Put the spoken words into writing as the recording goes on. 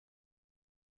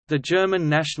The German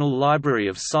National Library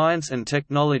of Science and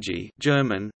Technology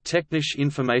German, Technische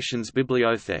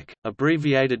Informationsbibliothek,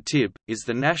 abbreviated TIB, is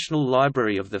the national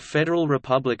library of the Federal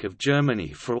Republic of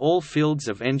Germany for all fields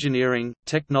of engineering,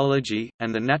 technology,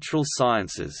 and the natural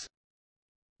sciences.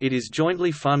 It is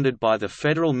jointly funded by the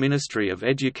Federal Ministry of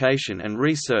Education and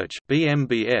Research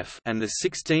 (BMBF) and the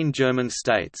 16 German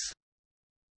states.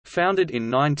 Founded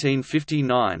in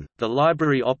 1959, the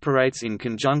library operates in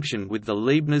conjunction with the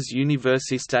Leibniz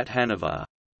Universität Hannover.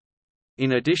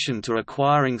 In addition to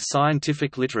acquiring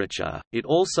scientific literature, it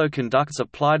also conducts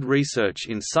applied research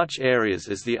in such areas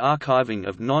as the archiving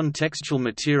of non-textual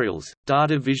materials,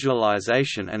 data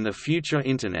visualization and the future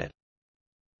Internet.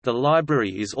 The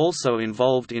library is also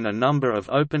involved in a number of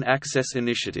open access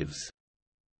initiatives.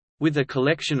 With a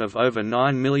collection of over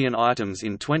 9 million items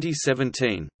in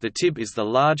 2017, the TIB is the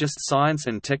largest science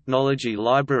and technology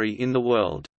library in the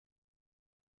world.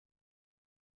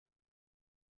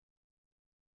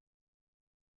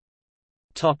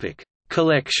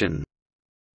 Collection.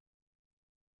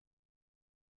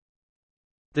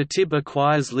 The TIB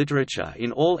acquires literature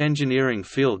in all engineering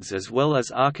fields as well as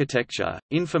architecture,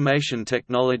 information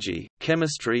technology,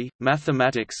 chemistry,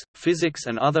 mathematics, physics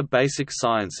and other basic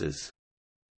sciences.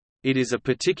 It is a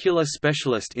particular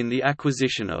specialist in the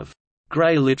acquisition of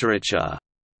 «grey literature»,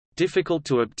 difficult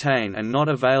to obtain and not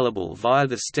available via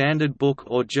the standard book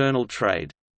or journal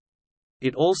trade.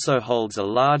 It also holds a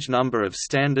large number of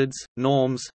standards,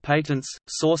 norms, patents,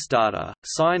 source data,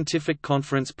 scientific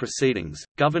conference proceedings,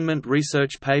 government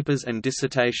research papers and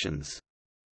dissertations.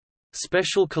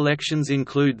 Special collections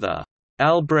include the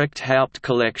Albrecht Haupt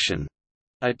Collection,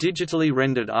 a digitally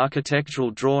rendered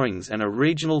architectural drawings and a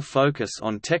regional focus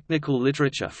on technical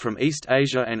literature from East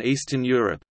Asia and Eastern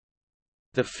Europe.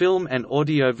 The film and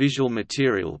audiovisual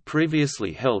material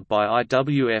previously held by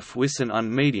IWF Wissen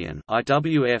und Medien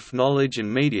 (IWF Knowledge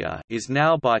and Media) is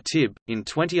now by TIB. In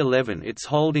 2011, its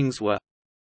holdings were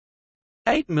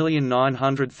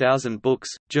 8,900,000 books,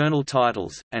 journal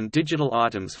titles, and digital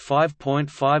items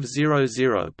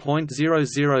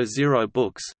 5.500.000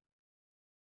 books,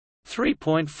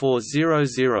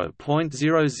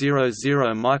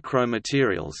 3.400.000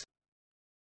 micromaterials,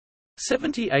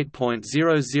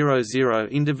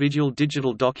 78.000 individual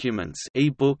digital documents,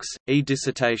 e-books,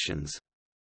 e-dissertations,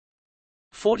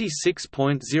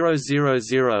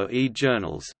 46.000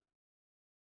 e-journals,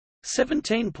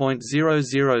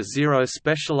 17.000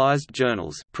 specialized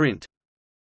journals, print,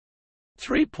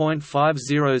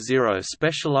 3.500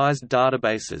 specialized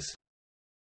databases,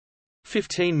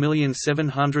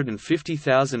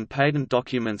 15,750,000 patent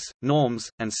documents,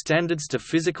 norms, and standards to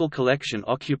physical collection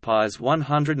occupies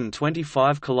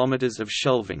 125 kilometers of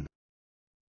shelving.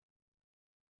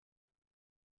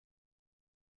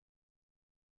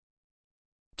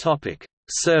 Topic: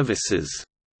 Services.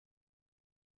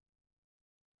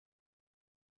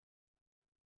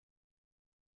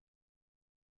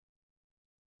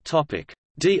 Topic: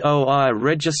 DOI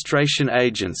Registration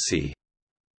Agency.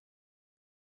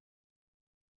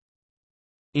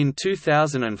 In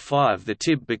 2005, the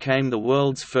TIB became the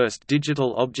world's first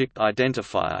digital object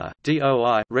identifier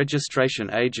 (DOI)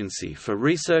 registration agency for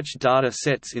research data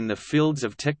sets in the fields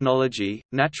of technology,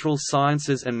 natural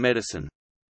sciences and medicine.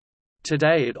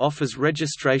 Today it offers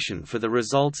registration for the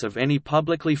results of any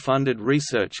publicly funded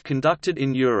research conducted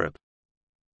in Europe.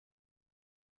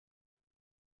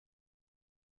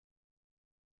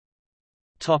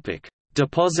 Topic: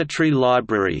 Depository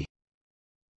Library.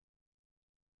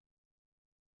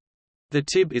 The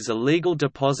TIB is a legal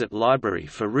deposit library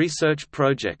for research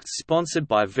projects sponsored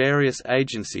by various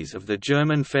agencies of the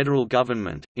German federal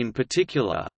government, in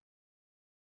particular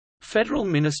Federal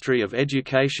Ministry of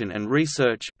Education and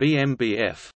Research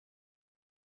 (BMBF),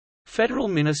 Federal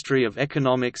Ministry of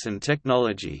Economics and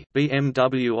Technology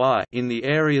 (BMWI) in the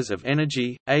areas of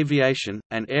energy, aviation,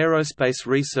 and aerospace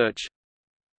research,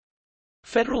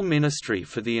 Federal Ministry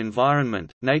for the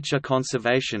Environment, Nature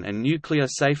Conservation and Nuclear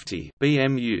Safety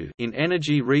 (BMU) in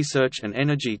energy research and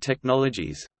energy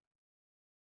technologies,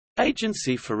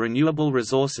 Agency for Renewable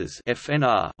Resources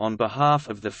 (FNR) on behalf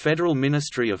of the Federal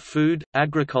Ministry of Food,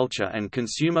 Agriculture and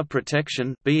Consumer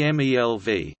Protection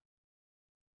 (BMELV).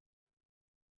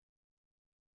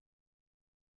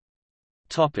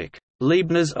 Topic: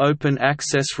 Leibniz Open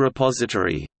Access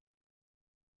Repository.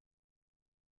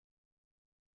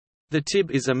 The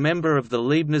TIB is a member of the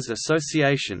Leibniz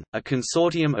Association, a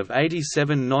consortium of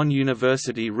 87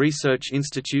 non-university research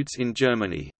institutes in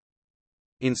Germany.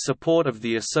 In support of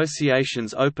the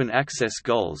association's open access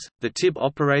goals, the TIB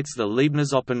operates the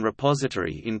Leibniz Open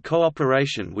Repository in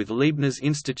cooperation with Leibniz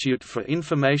Institute for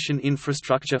Information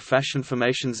Infrastructure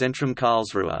Fachinformationszentrum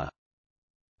Karlsruhe.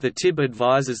 The TIB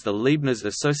advises the Leibniz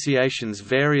Association's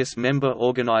various member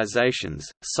organizations,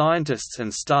 scientists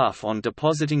and staff on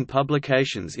depositing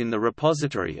publications in the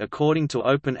repository according to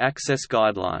open access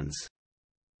guidelines.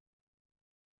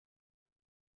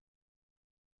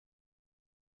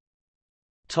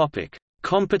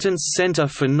 Competence Center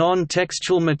for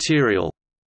Non-Textual Material.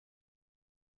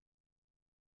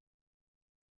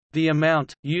 The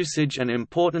amount, usage and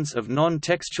importance of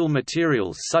non-textual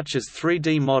materials such as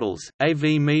 3D models,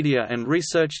 AV media and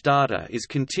research data is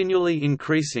continually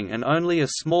increasing, and only a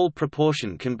small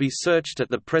proportion can be searched at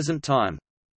the present time.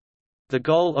 The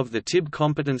goal of the TIB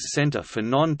Competence Center for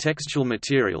Non-Textual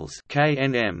Materials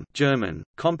 (KNM, German,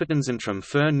 Kompetenzzentrum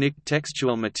für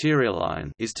nicht-textuelle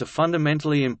Materialien) is to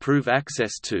fundamentally improve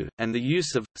access to, and the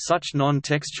use of, such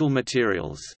non-textual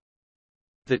materials.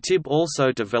 The TIB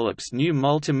also develops new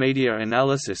multimedia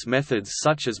analysis methods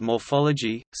such as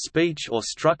morphology, speech or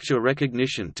structure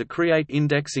recognition to create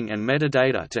indexing and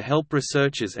metadata to help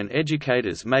researchers and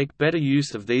educators make better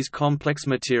use of these complex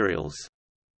materials.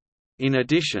 In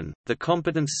addition, the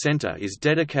Competence Center is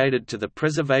dedicated to the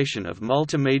preservation of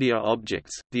multimedia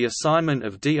objects, the assignment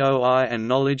of DOI and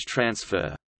knowledge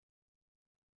transfer.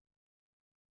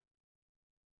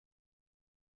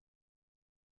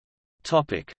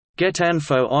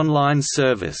 GetInfo online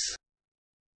service.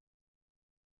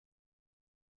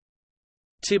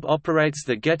 TIB operates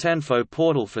the GetInfo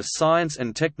portal for science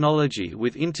and technology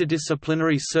with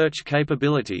interdisciplinary search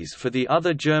capabilities for the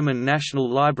other German national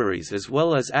libraries, as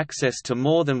well as access to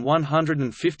more than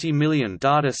 150 million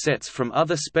data sets from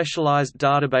other specialized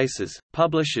databases,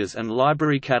 publishers and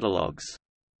library catalogs.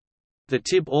 The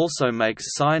TIB also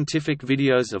makes scientific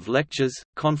videos of lectures,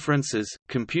 conferences,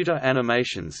 computer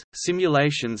animations,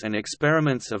 simulations and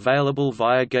experiments available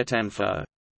via GetInfo.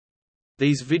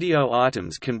 These video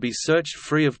items can be searched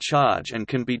free of charge and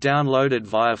can be downloaded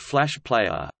via Flash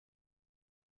Player.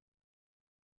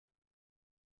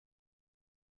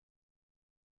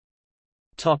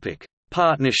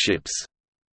 Partnerships.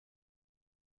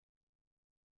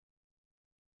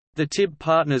 The TIB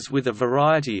partners with a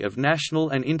variety of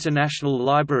national and international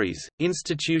libraries,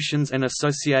 institutions and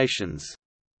associations.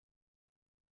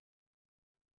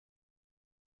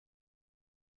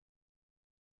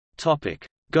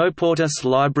 Goportis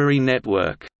Library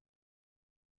Network.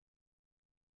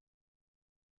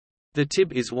 The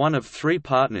TIB is one of 3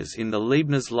 partners in the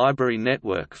Leibniz Library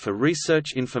Network for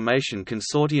Research Information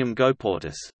Consortium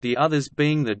Goportis, the others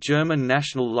being the German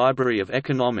National Library of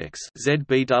Economics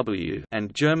 (ZBW)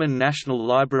 and German National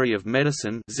Library of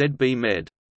Medicine (ZB-Med).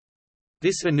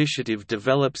 This initiative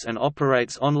develops and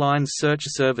operates online search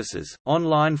services,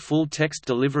 online full-text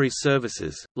delivery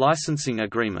services, licensing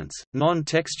agreements,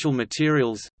 non-textual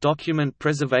materials, document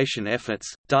preservation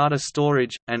efforts, data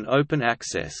storage, and open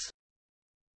access.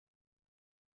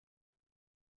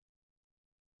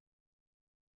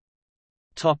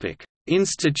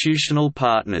 Institutional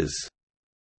partners.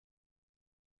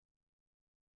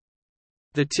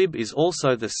 The TIB is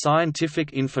also the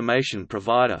scientific information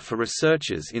provider for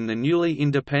researchers in the newly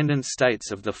independent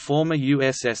states of the former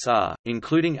USSR,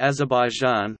 including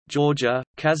Azerbaijan, Georgia,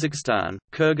 Kazakhstan,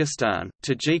 Kyrgyzstan,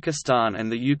 Tajikistan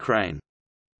and the Ukraine.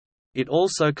 It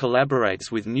also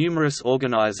collaborates with numerous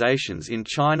organizations in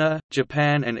China,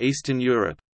 Japan and Eastern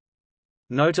Europe.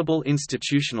 Notable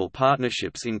institutional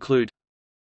partnerships include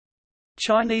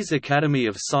Chinese Academy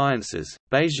of Sciences,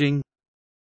 Beijing,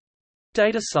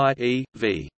 DataCite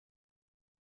e.V.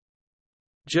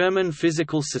 German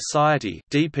Physical Society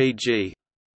 (DPG),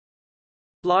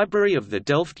 Library of the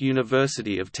Delft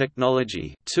University of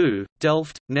Technology 2,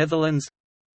 Delft, Netherlands,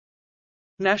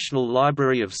 National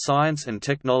Library of Science and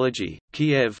Technology,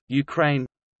 Kiev, Ukraine,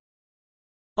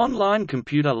 Online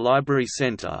Computer Library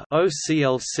Center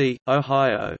 (OCLC),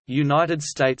 Ohio, United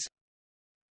States,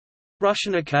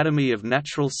 Russian Academy of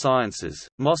Natural Sciences,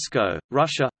 Moscow,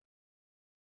 Russia,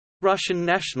 Russian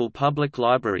National Public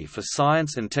Library for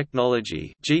Science and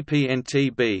Technology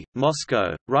 (GPNTB),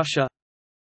 Moscow, Russia,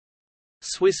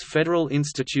 Swiss Federal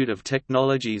Institute of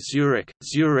Technology Zurich,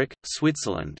 Zurich,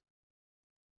 Switzerland.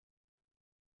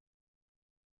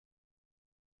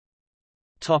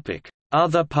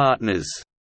 Other partners.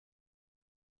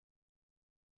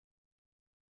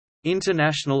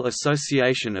 International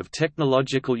Association of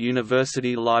Technological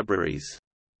University Libraries.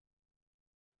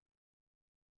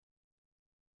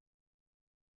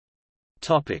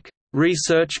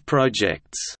 Research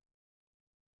projects.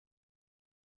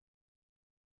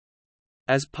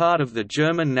 As part of the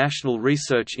German national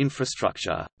research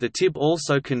infrastructure, the TIB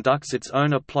also conducts its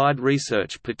own applied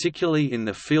research, particularly in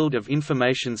the field of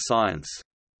information science.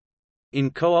 In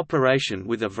cooperation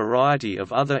with a variety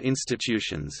of other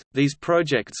institutions, these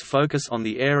projects focus on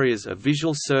the areas of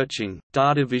visual searching,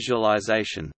 data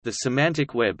visualization, the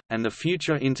semantic web, and the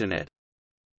future Internet.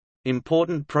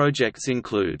 Important projects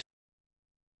include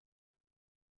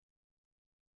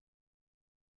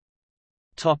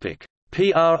PROBADO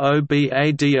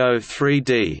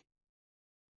 3D.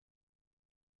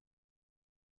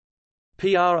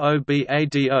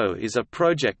 PROBADO is a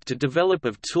project to develop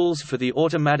of tools for the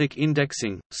automatic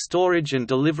indexing, storage and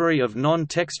delivery of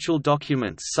non-textual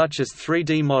documents such as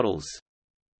 3D models.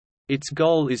 Its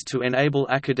goal is to enable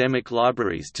academic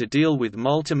libraries to deal with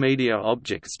multimedia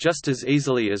objects just as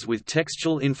easily as with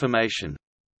textual information.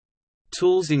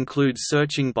 Tools include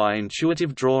searching by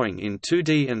intuitive drawing in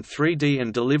 2D and 3D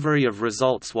and delivery of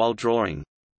results while drawing.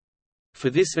 For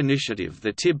this initiative,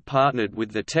 the TIB partnered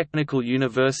with the Technical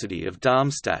University of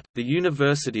Darmstadt, the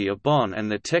University of Bonn and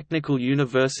the Technical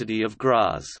University of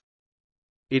Graz.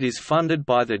 It is funded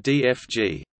by the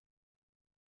DFG.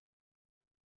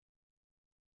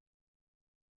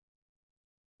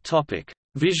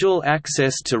 Visual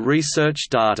access to research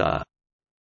data.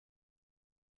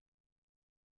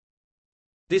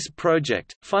 This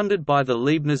project, funded by the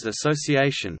Leibniz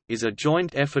Association, is a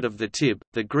joint effort of the TIB,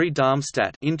 the GRI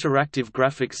Darmstadt Interactive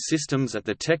Graphics Systems at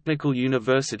the Technical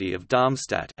University of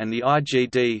Darmstadt, and the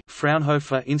IGD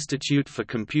Fraunhofer Institute for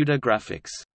Computer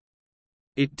Graphics.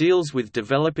 It deals with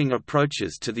developing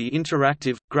approaches to the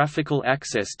interactive, graphical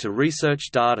access to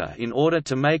research data in order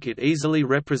to make it easily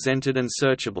represented and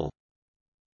searchable.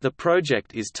 The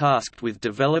project is tasked with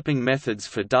developing methods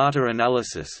for data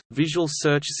analysis, visual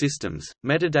search systems,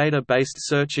 metadata-based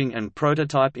searching and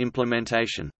prototype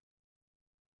implementation.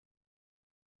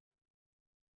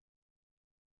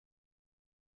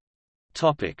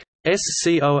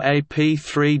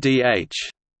 SCOAP3DH.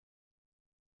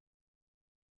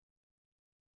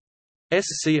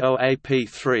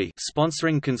 SCOAP3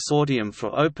 sponsoring Consortium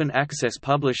for Open Access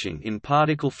Publishing in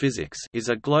Particle Physics is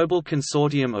a global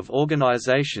consortium of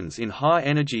organizations in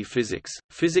high-energy physics,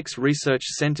 physics research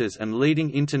centers and leading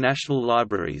international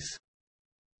libraries.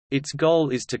 Its goal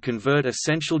is to convert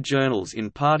essential journals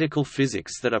in particle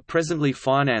physics that are presently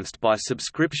financed by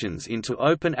subscriptions into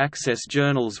open access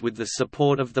journals with the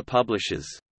support of the publishers.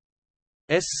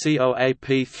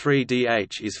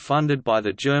 SCOAP3DH is funded by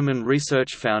the German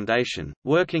Research Foundation,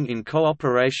 working in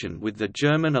cooperation with the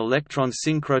German Electron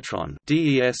Synchrotron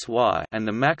and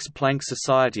the Max Planck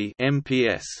Society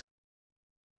 (MPS).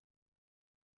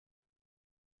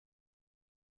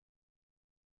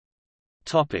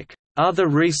 Other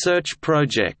research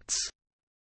projects.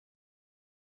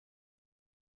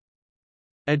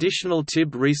 Additional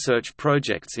TIB research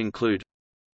projects include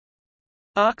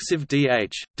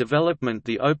Arxiv-DH – development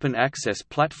the open access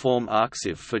platform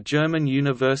Arxiv for German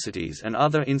universities and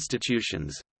other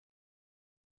institutions.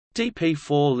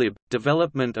 DP4Lib –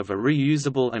 development of a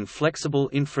reusable and flexible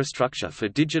infrastructure for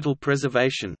digital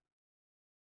preservation.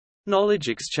 Knowledge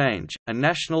Exchange – a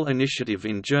national initiative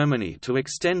in Germany to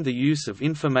extend the use of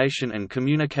information and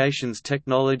communications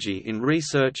technology in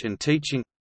research and teaching.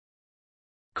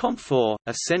 COMP4 –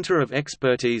 a center of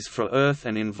expertise for Earth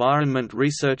and environment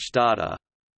research data.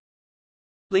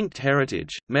 Linked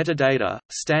heritage, metadata,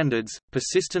 standards,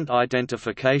 persistent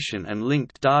identification and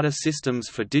linked data systems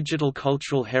for digital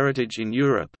cultural heritage in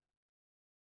Europe.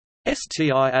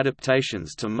 STI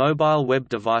adaptations to mobile web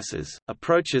devices,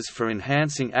 approaches for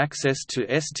enhancing access to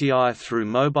STI through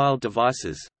mobile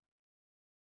devices.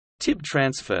 TIB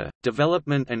transfer,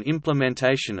 development and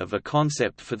implementation of a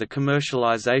concept for the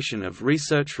commercialization of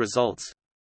research results.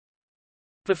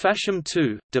 VFASHM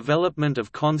 2, development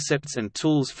of concepts and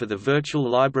tools for the Virtual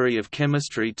Library of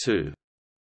Chemistry 2.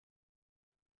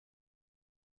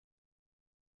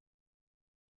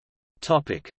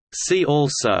 See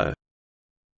also: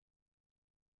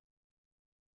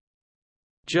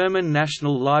 German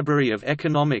National Library of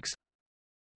Economics,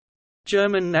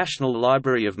 German National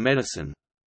Library of Medicine.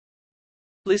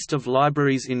 List of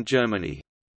libraries in Germany.